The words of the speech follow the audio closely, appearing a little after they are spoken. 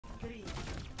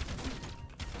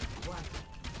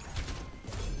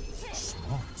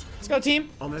Let's go, team.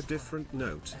 On a different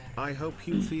note, I hope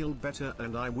you feel better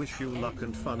and I wish you luck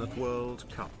and fun at World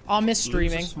Cup. I'll miss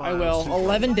streaming. I will.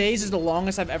 11 days is the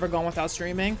longest I've ever gone without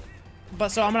streaming. But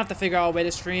so I'm gonna have to figure out a way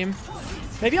to stream.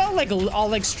 Maybe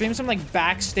I'll stream some like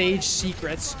backstage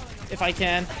secrets if I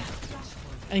can.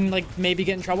 And like maybe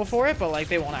get in trouble for it, but like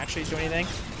they won't actually do anything.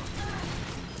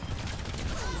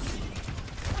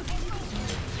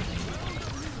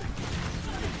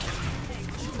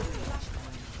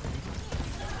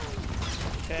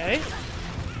 Okay.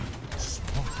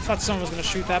 Thought someone was gonna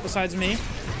shoot that besides me.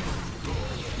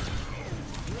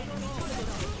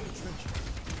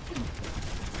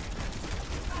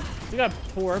 We got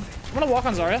a orb. I'm gonna walk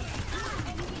on Zarya.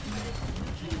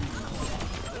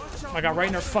 I got right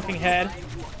in her fucking head.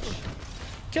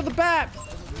 Kill the bat!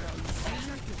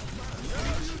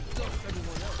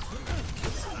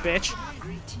 Bitch.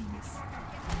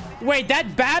 Wait,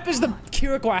 that BAP is the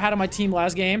Kiriko I had on my team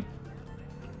last game.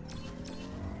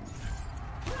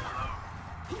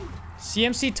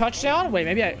 CMC touchdown? Wait,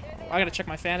 maybe I gotta check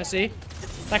my fantasy.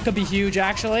 That could be huge,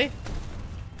 actually.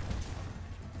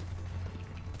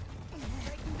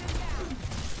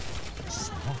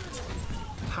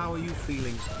 How are you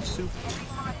feeling, Soup?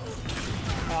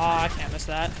 Oh, I can't miss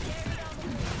that.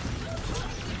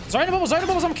 Zarya in the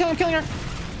bubbles, I'm killing her.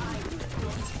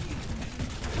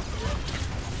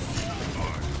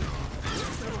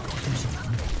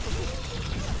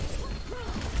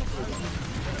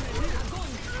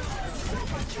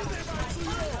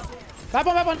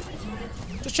 Bad one.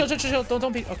 Just chill.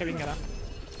 Don't be. Okay, we can get out.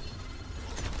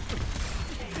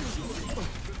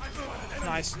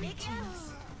 Nice.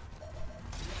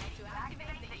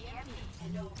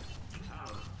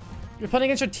 You're playing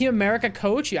against your Team America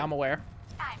coach? Yeah, I'm aware.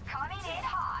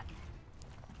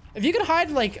 If you could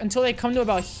hide, like, until they come to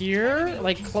about here,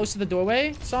 like, close to the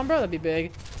doorway, Sombra, that'd be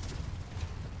big.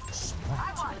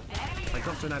 I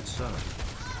got an answer.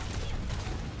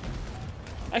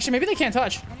 Actually, maybe they can't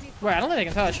touch. Wait, I don't think they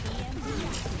can touch.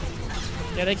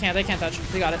 Yeah, they can't touch.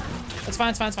 We got it. It's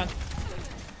fine.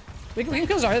 We can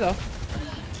kill Zarya, though.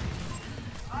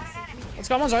 Let's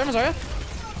go, I'm on Zarya.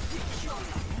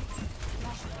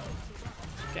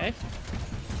 Okay.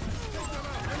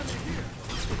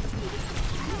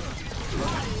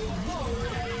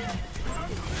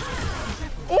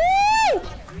 Ooh!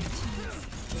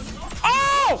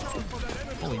 Oh!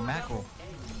 Holy mackerel.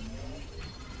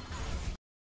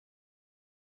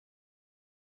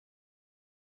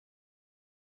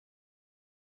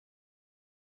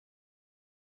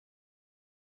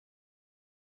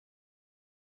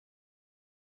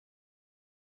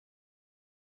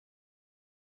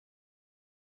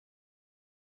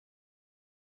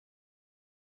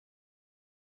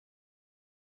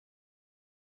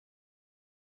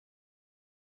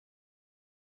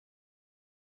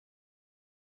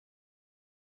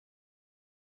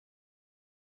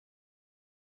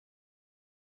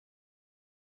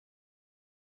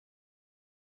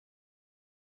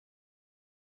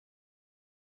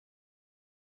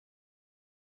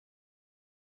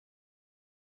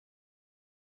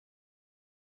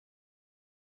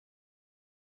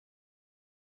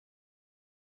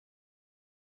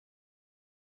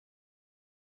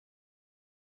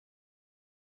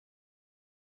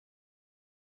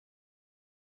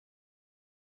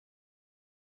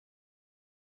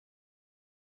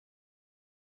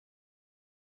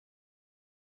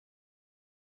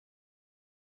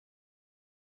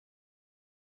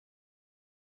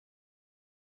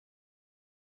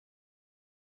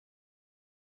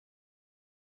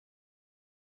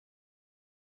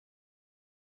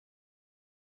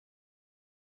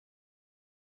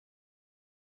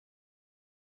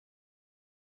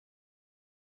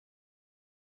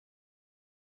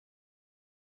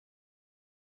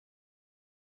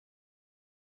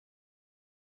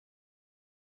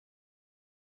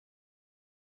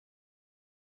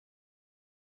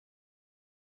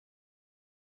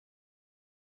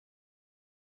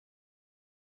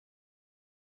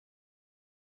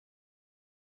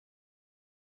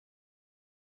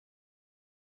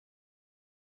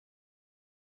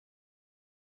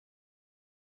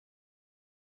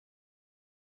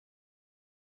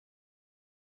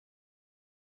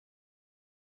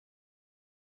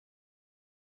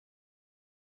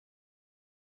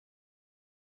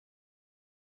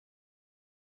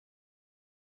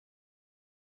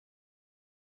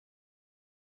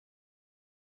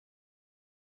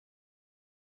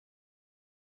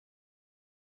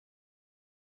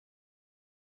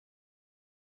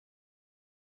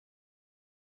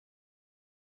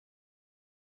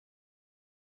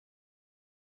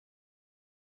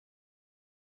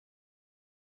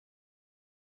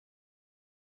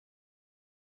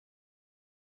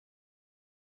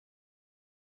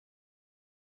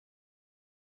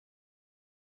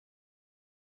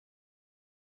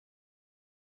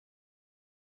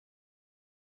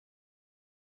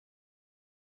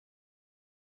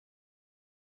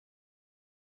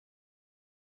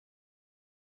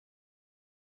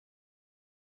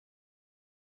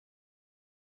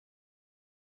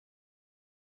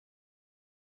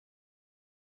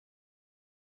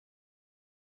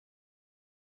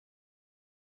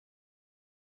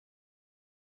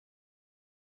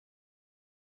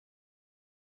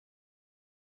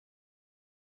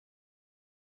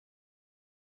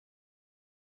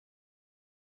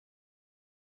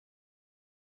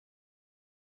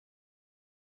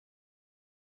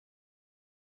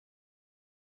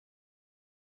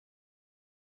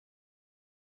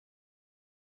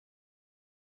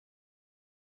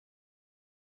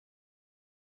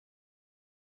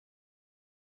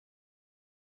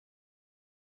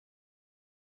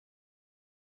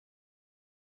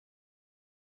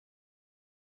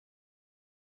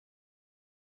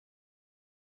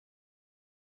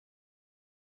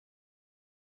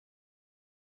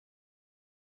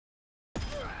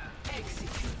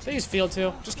 They use field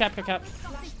too. Just cap.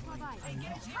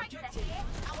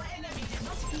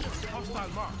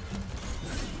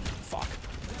 Fuck.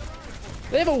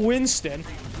 They have a Winston.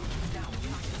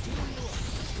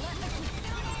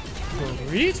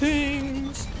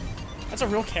 Greetings. That's a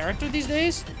real character these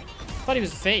days? I thought he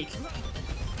was fake.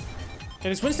 Okay,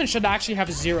 this Winston should actually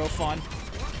have 0 fun.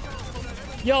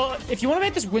 Yo, if you want to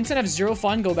make this Winston have 0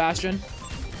 fun, go Bastion.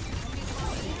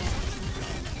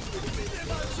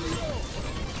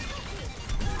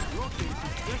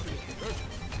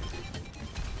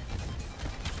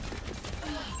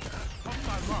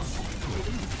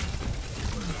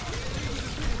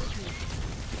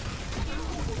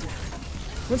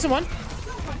 Winston 1.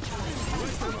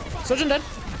 Surgeon dead.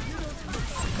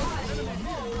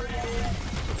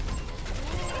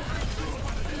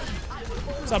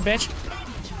 What's up, bitch?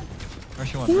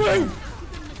 Mercy 1. Woo!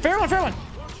 Fair one.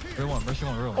 Mercy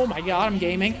 1, real. Oh my god, I'm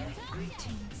gaming.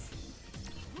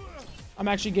 I'm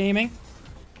actually gaming.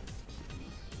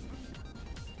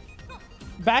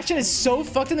 Bastion is so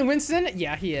fucked in the Winston.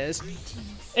 Yeah, he is.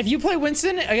 If you play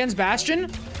Winston against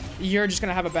Bastion, you're just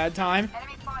gonna have a bad time.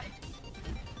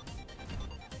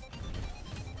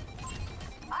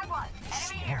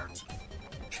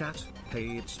 Chat,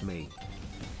 hey, it's me.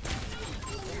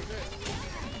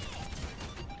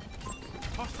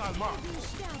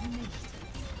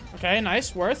 Okay,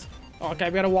 nice. Worth. Okay,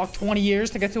 we gotta walk 20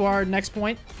 years to get to our next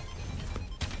point.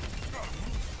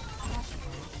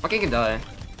 Okay, can die.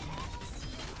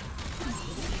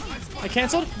 I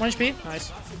canceled. 1 HP.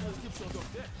 Nice.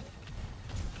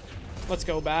 Let's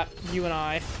go, Bat. You and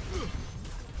I.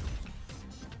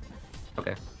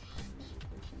 Okay.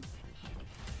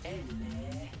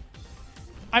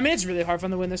 I mean, it's really hard for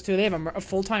them to win this, too. They have a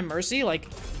full-time Mercy. Like,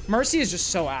 Mercy is just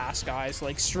so ass, guys.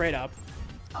 Like, straight up.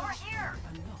 Over here.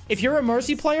 If you're a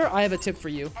Mercy player, I have a tip for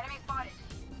you. Enemy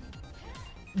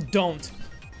spotted. Don't.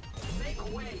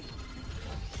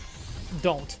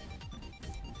 Don't.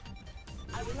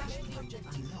 I will lash the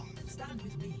objective. Stand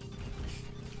with me.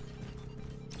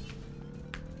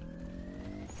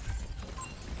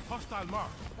 Hostile mark.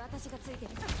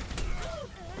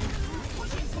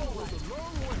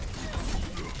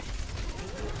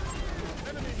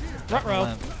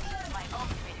 Ruh-roh.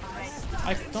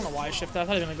 I don't know why I shifted. I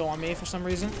thought he was gonna go on me for some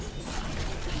reason.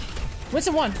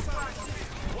 Winston 1.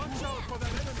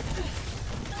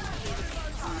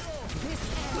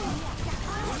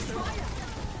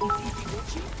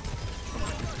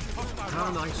 How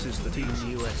nice is the Team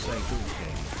USA pool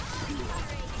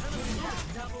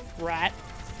game? Rat.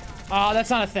 That's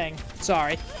not a thing.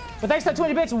 Sorry. But thanks for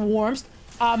 20 bits, Warmst.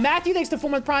 Matthew, thanks to 4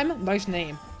 month Prime. Nice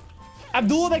name.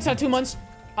 Abdullah, thanks for 2 months.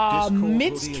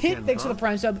 Mitz Kit, thanks for the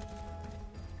Prime sub.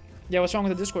 Yeah, what's wrong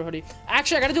with the Discord hoodie?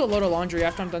 Actually, I gotta do a load of laundry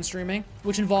after I'm done streaming,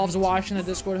 which involves washing the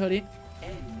Discord hoodie.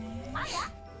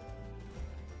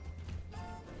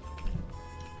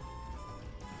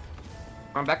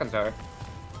 I'm back on tower.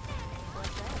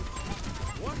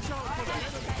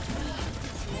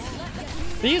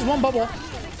 They use 1 bubble.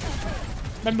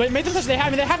 But make them touch. They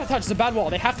have to touch. It's a bad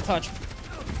wall. They have to touch.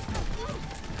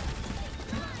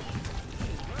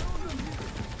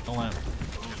 Don't land.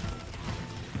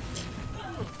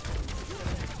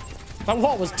 That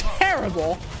wall was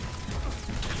terrible.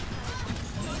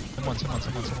 Someone.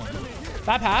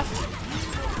 Bad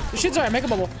path. The shit's alright. Make a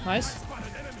bubble. Nice.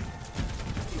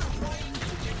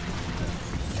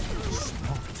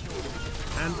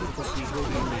 And the pussy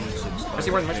holding me. Mercy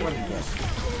 1.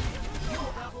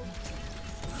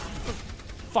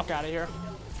 Fuck out of here.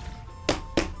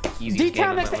 Easy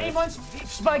D-Town next to 8 months.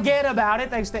 Forget about it.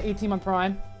 Thanks to 18 month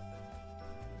Prime.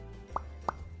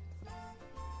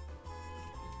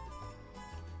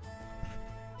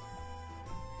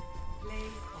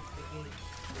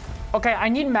 Okay, I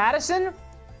need Madison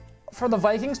for the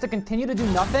Vikings to continue to do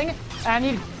nothing. And I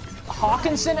need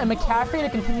Hawkinson and McCaffrey to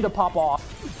continue to pop off.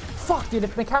 Fuck, dude,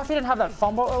 if McCaffrey didn't have that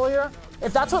fumble earlier,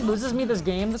 if that's what loses me this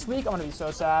game this week, I'm gonna be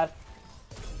so sad.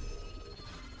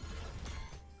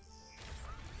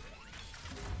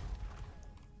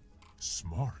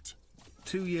 Smart.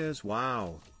 2 years,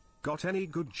 wow. Got any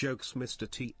good jokes, Mr.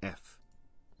 TF?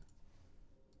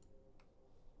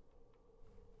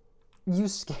 You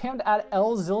scammed at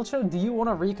El Zilcho? Do you want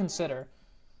to reconsider?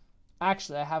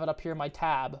 Actually, I have it up here in my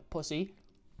tab, pussy.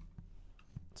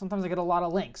 Sometimes I get a lot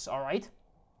of links, alright?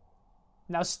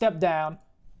 Now step down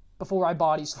before I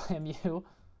body slam you,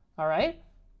 alright?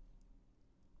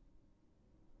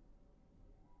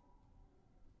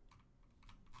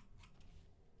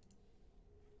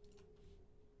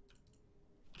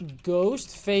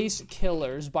 Ghostface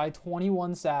Killers by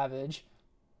 21 Savage.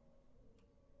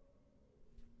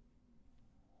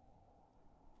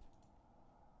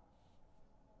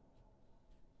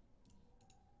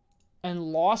 and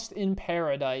Lost in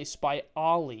Paradise by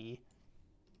Ollie.